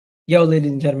Yo,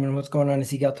 ladies and gentlemen, what's going on?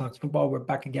 It's Egal Talks Football. We're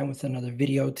back again with another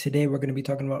video. Today, we're going to be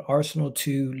talking about Arsenal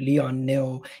 2, Lyon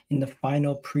 0 in the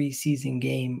final preseason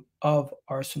game of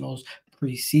Arsenal's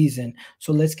preseason.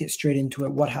 So let's get straight into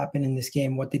it. What happened in this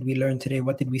game? What did we learn today?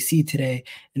 What did we see today?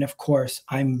 And of course,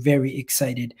 I'm very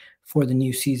excited for the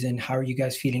new season. How are you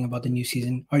guys feeling about the new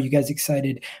season? Are you guys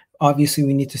excited? Obviously,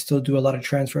 we need to still do a lot of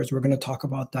transfers. We're going to talk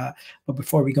about that. But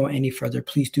before we go any further,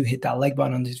 please do hit that like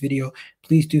button on this video.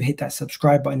 Please do hit that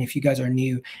subscribe button if you guys are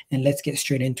new. And let's get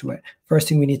straight into it. First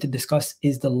thing we need to discuss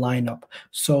is the lineup.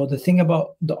 So the thing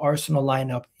about the Arsenal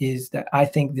lineup is that I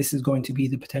think this is going to be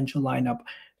the potential lineup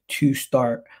to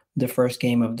start the first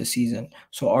game of the season.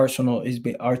 So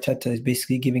Arteta is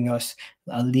basically giving us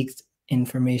a leaked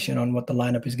information on what the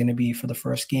lineup is going to be for the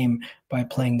first game by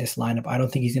playing this lineup. I don't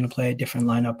think he's going to play a different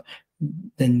lineup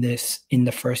than this in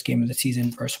the first game of the season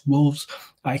versus Wolves.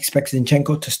 I expect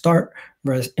Zinchenko to start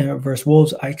versus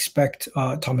Wolves. I expect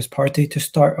Thomas Partey to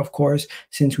start, of course,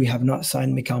 since we have not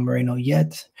signed Mikel Moreno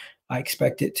yet. I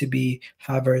expect it to be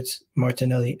Havertz,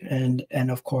 Martinelli, and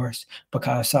of course,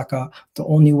 Bukayo Saka. The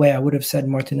only way I would have said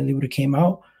Martinelli would have came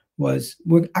out was,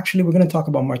 we're going to talk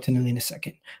about Martinelli in a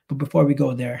second. But before we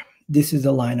go there, this is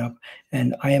the lineup,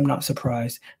 and I am not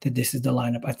surprised that this is the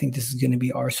lineup. I think this is going to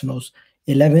be Arsenal's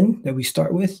 11 that we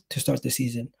start with to start the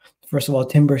season. First of all,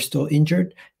 Timber's still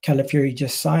injured. Calafiori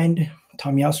just signed.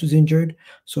 Tomiyasu's injured.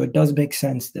 So it does make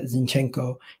sense that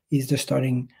Zinchenko is the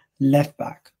starting left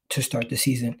back to start the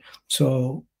season.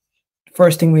 So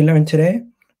first thing we learned today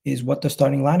is what the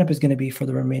starting lineup is going to be for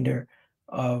the remainder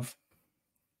of,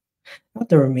 not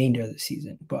the remainder of the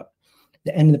season, but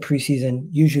the end of the preseason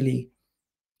usually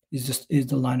is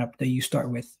the lineup that you start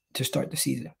with to start the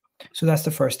season. So that's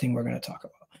the first thing we're going to talk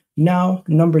about. Now,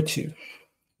 number two,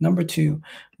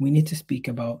 we need to speak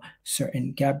about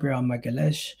certain Gabriel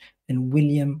and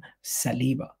William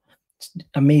Saliba.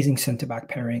 Amazing center-back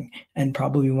pairing and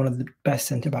probably one of the best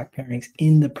center-back pairings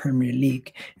in the Premier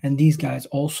League. And these guys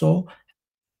also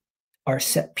are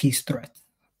set-piece threats.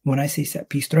 When I say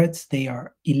set-piece threats, they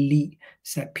are elite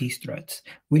set-piece threats.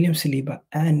 William Saliba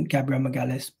and Gabriel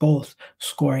Magalhaes both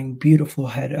scoring beautiful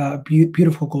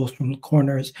goals from the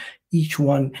corners, each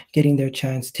one getting their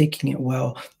chance, taking it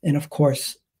well. And of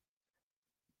course,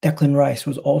 Declan Rice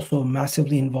was also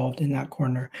massively involved in that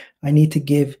corner. I need to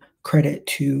give credit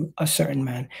to a certain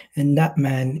man, and that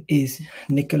man is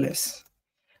Nicholas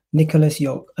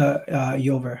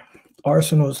Jover,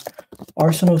 Arsenal's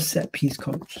set-piece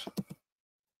coach.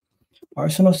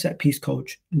 Arsenal set-piece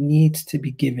coach needs to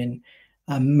be given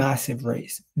a massive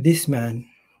raise. This man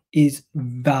is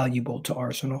valuable to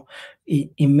Arsenal,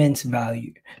 immense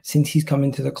value. Since he's come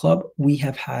into the club, we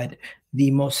have had the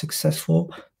most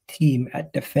successful team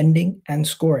at defending and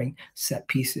scoring set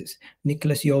pieces.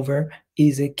 Nicholas Jover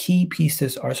is a key piece to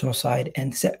this Arsenal side,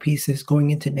 and set pieces going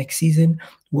into next season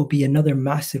will be another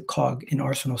massive cog in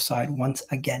Arsenal side once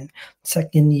again.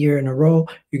 Second year in a row,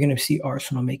 you're going to see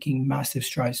Arsenal making massive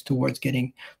strides towards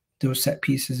getting those set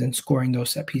pieces and scoring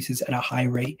those set pieces at a high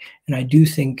rate. And I do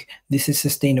think this is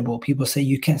sustainable. People say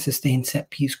you can't sustain set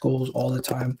piece goals all the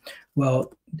time.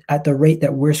 Well, at the rate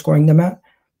that we're scoring them at,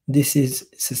 this is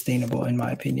sustainable in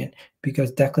my opinion,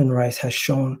 because Declan Rice has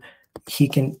shown he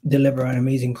can deliver an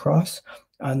amazing cross.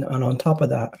 And on top of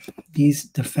that, these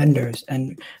defenders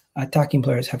and attacking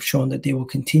players have shown that they will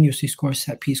continuously score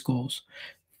set-piece goals.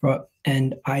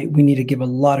 And we need to give a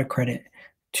lot of credit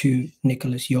to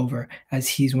Nicholas Jover, as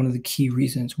he's one of the key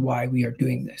reasons why we are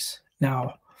doing this.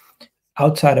 Now,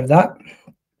 outside of that,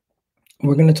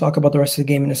 we're going to talk about the rest of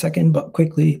the game in a second, but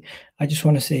quickly, I just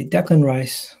want to say Declan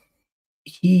Rice,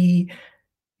 he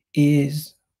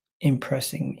is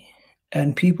impressing me.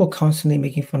 And people constantly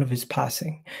making fun of his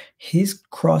passing. His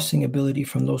crossing ability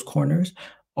from those corners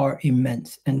are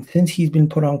immense. And since he's been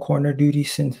put on corner duty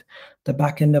since the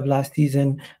back end of last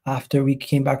season, after we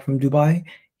came back from Dubai,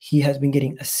 he has been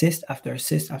getting assist after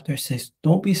assist after assist.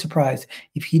 Don't be surprised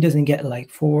if he doesn't get like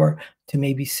 4 to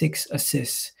maybe 6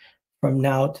 assists from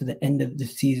now to the end of the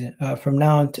season. From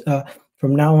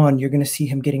now on, you're going to see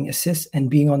him getting assists and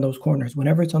being on those corners.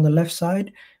 Whenever it's on the left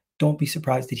side, don't be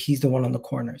surprised that he's the one on the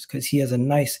corners, because he has a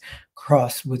nice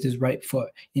cross with his right foot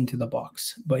into the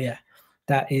box. But yeah,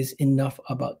 that is enough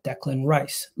about Declan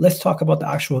Rice. Let's talk about the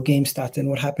actual game stats and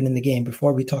what happened in the game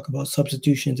before we talk about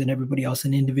substitutions and everybody else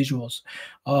and individuals.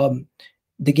 The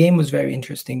game was very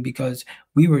interesting because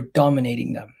we were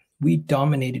dominating them. We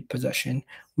dominated possession.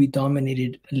 We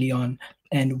dominated Lyon,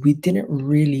 and we didn't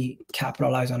really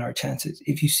capitalize on our chances.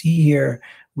 If you see here,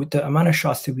 with the amount of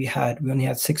shots that we only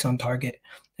had 6 on target.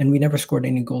 and we never scored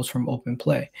any goals from open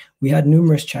play. We had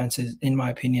numerous chances, in my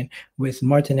opinion, with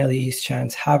Martinelli's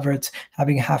chance, Havertz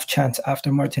having a half chance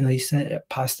after Martinelli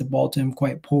passed the ball to him,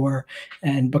 quite poor,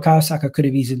 and Bukayo Saka could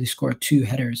have easily scored 2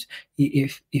 headers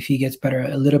if he gets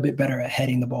a little bit better at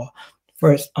heading the ball.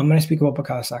 First, I'm going to speak about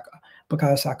Bukayo Saka.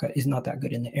 Bukayo Saka is not that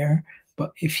good in the air,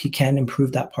 but if he can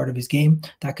improve that part of his game,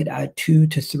 that could add 2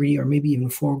 to 3 or maybe even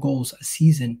 4 goals a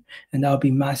season, and that would be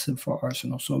massive for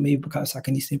Arsenal. So maybe Bukayo Saka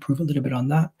needs to improve a little bit on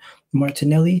that.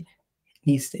 Martinelli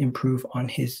needs to improve on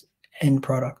his end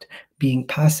product, being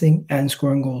passing and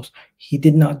scoring goals. He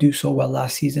did not do so well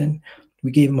last season. We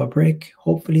gave him a break.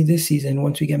 Hopefully this season,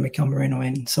 once we get Mikel Moreno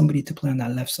and somebody to play on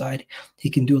that left side,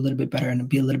 he can do a little bit better and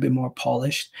be a little bit more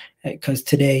polished, because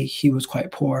today he was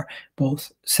quite poor,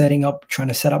 both trying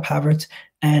to set up Havertz,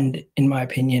 and in my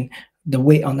opinion, the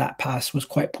weight on that pass was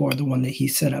quite poor, the one that he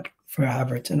set up for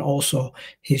Havertz, and also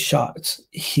his shots.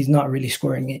 He's not really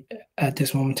scoring it at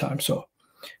this moment in time. So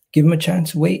give him a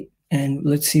chance, wait. And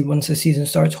let's see, once the season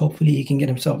starts, hopefully he can get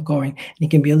himself going. And he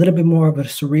can be a little bit more of a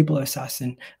cerebral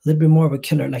assassin, a little bit more of a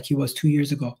killer like he was 2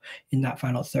 years ago in that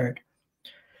final third.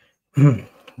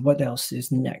 What else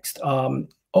is next?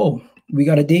 Oh, we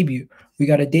got a debut. We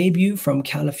got a debut from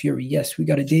Calafiori. Yes, we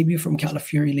got a debut from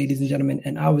Calafiori, ladies and gentlemen.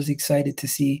 And I was excited to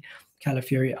see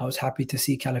Calafiori. I was happy to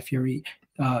see Calafiori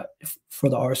for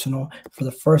the Arsenal for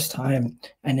the first time,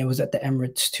 and it was at the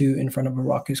Emirates too, in front of a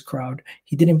raucous crowd.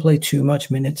 He didn't play too much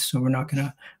minutes, so we're not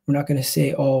gonna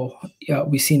say, oh yeah,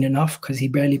 we've seen enough, because he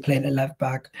barely played at left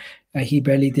back. He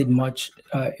barely did much.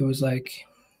 It was like,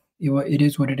 it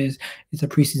is what it is. It's a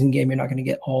preseason game. You're not going to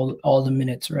get all the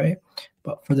minutes, right?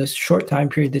 But for the short time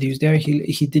period that he was there,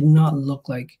 he did not look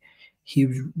like he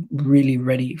was really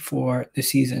ready for the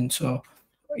season. So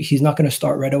he's not going to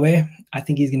start right away. I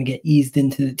think he's going to get eased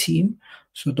into the team.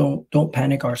 So don't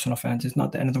panic, Arsenal fans. It's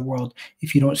not the end of the world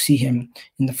if you don't see him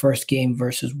in the first game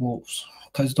versus Wolves,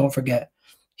 because don't forget,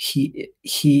 he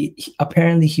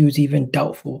apparently he was even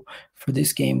doubtful for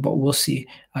this game, but we'll see.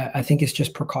 I think it's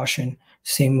just precaution.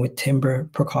 Same with Timber,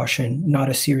 precaution, not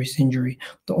a serious injury.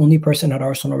 The only person at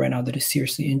Arsenal right now that is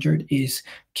seriously injured is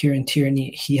Kieran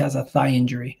Tierney. He has a thigh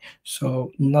injury,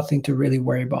 so nothing to really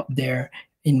worry about there,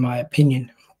 in my opinion.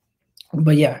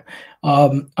 But yeah,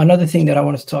 another thing that I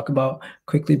wanted to talk about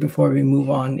quickly before we move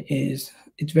on is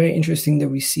it's very interesting that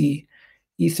we see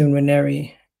Ethan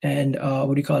Nwaneri and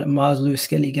Miles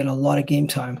Lewis-Skelly get a lot of game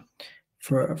time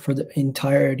for the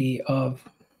entirety of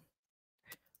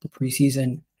the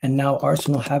preseason. And now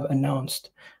Arsenal have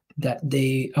announced that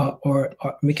they,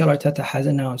 Mikel Arteta has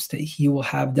announced that he will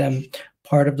have them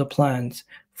part of the plans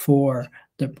for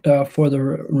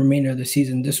the remainder of the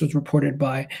season. This was reported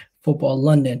by Football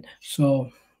London.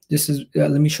 So this is, let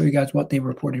me show you guys what they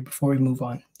reported before we move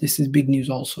on. This is big news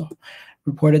also.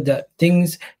 Reported that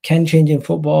things can change in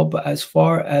football, but as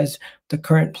far as the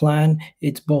current plan,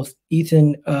 it's both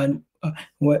Ethan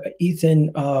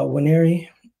Nwaneri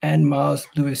and Miles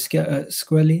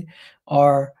Lewis-Skelly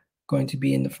are going to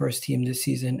be in the first team this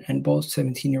season, and both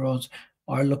 17-year-olds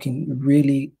are looking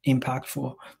really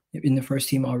impactful in the first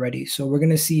team already. So we're going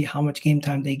to see how much game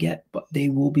time they get, but they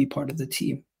will be part of the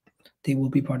team. They will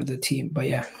be part of the team. But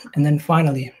yeah, and then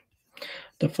finally,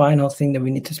 the final thing that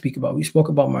we need to speak about. We spoke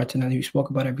about Martinelli. We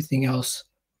spoke about everything else.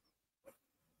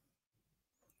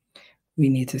 We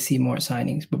need to see more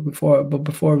signings. But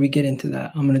before we get into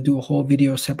that, I'm going to do a whole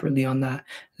video separately on that.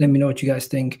 Let me know what you guys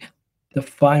think. The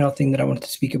final thing that I wanted to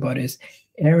speak about is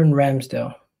Aaron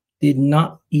Ramsdale did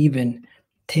not even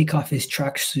take off his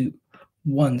tracksuit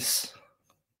once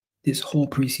this whole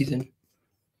preseason.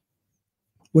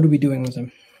 What are we doing with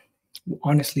him?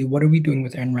 Honestly, what are we doing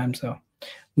with Aaron Ramsdale?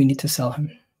 We need to sell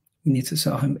him. We need to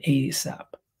sell him ASAP.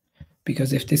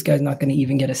 Because if this guy's not going to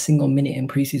even get a single minute in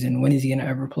preseason, when is he going to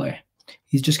ever play?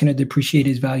 He's just going to depreciate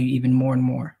his value even more and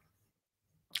more.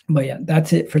 But yeah,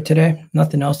 that's it for today.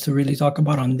 Nothing else to really talk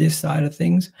about on this side of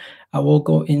things. I will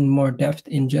go in more depth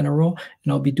in general,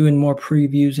 and I'll be doing more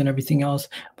previews and everything else.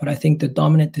 But I think the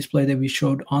dominant display that we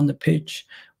showed on the pitch,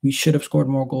 we should have scored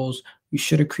more goals. We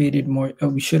should have created more.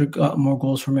 We should have got more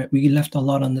goals from it. We left a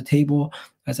lot on the table.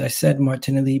 As I said,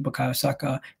 Martinelli, Bukayo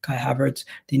Saka, Kai Havertz,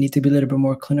 they need to be a little bit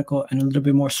more clinical and a little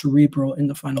bit more cerebral in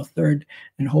the final third.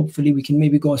 And hopefully we can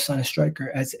maybe go sign a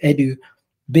striker as Edu.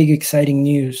 Big exciting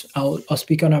news. I'll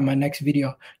speak on it in my next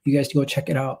video. You guys go check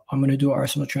it out. I'm going to do an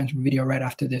Arsenal transfer video right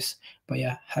after this. But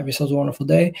yeah, have yourselves a wonderful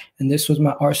day. And this was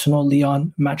my Arsenal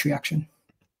Lyon match reaction.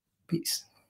 Peace.